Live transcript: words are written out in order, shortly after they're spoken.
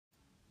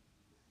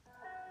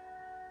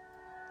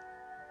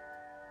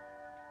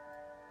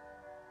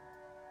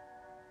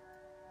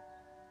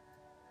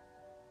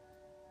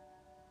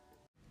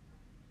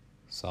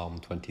Psalm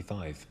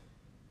 25.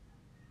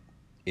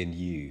 In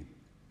you,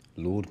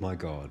 Lord my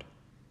God,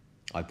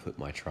 I put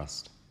my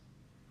trust.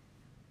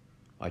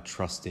 I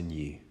trust in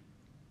you.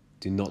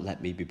 Do not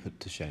let me be put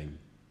to shame,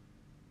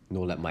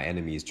 nor let my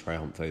enemies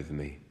triumph over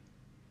me.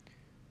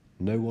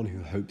 No one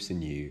who hopes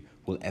in you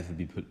will ever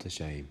be put to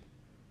shame,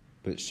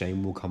 but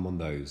shame will come on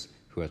those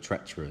who are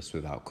treacherous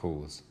without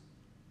cause.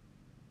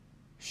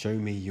 Show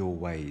me your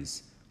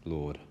ways,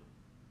 Lord.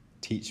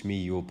 Teach me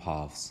your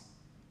paths.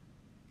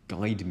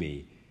 Guide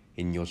me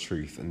in your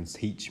truth and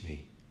teach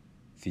me,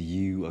 for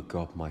you are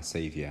God my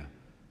Saviour,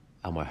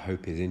 and my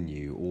hope is in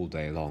you all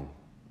day long.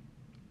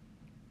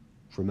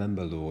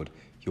 Remember, Lord,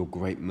 your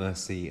great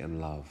mercy and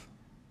love,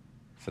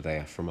 for they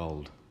are from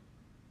old.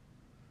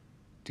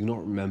 Do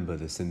not remember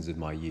the sins of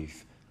my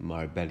youth and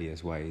my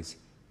rebellious ways.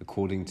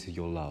 According to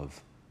your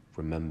love,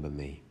 remember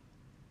me.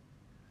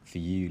 For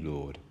you,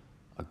 Lord,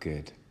 are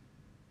good.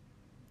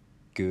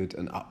 Good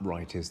and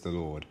upright is the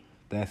Lord,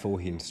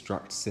 therefore he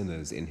instructs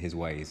sinners in his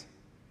ways.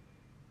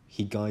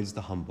 He guides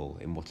the humble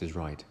in what is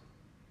right,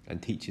 and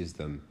teaches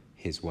them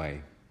his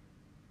way.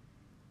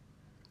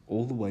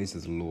 All the ways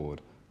of the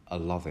Lord are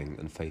loving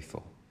and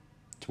faithful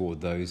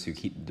toward those who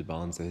keep the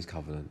demands of his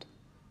covenant.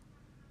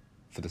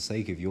 For the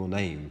sake of your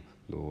name,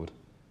 Lord,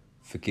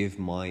 forgive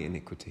my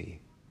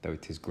iniquity, though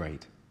it is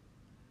great.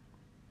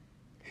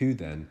 Who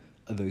then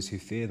are those who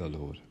fear the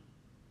Lord?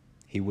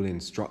 He will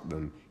instruct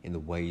them in the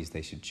ways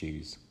they should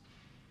choose.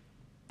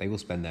 They will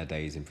spend their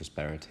days in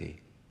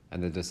prosperity,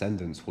 and their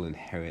descendants will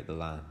inherit the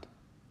land.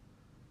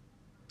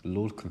 The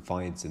Lord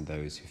confides in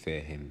those who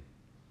fear him.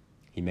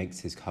 He makes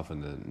his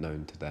covenant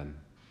known to them.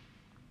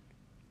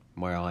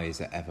 My eyes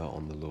are ever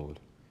on the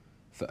Lord,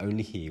 for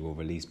only he will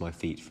release my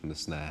feet from the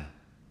snare.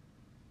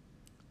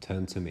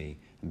 Turn to me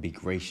and be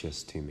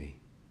gracious to me,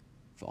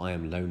 for I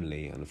am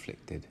lonely and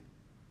afflicted.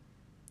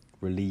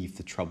 Relieve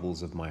the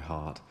troubles of my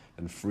heart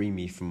and free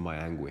me from my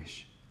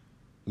anguish.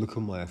 Look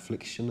on my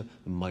affliction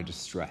and my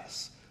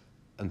distress,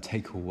 and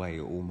take away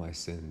all my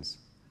sins.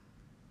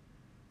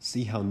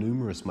 See how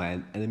numerous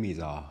my enemies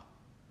are,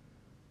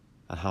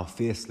 and how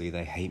fiercely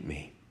they hate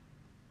me.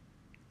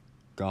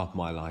 Guard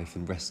my life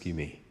and rescue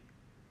me.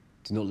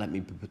 Do not let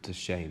me be put to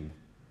shame,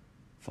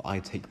 for I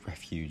take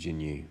refuge in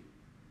you.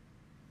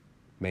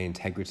 May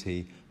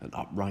integrity and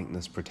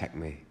uprightness protect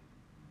me,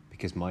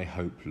 because my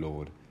hope,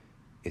 Lord,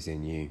 is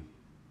in you.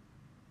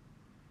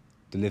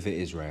 Deliver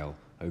Israel,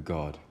 O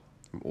God,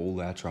 from all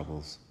their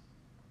troubles.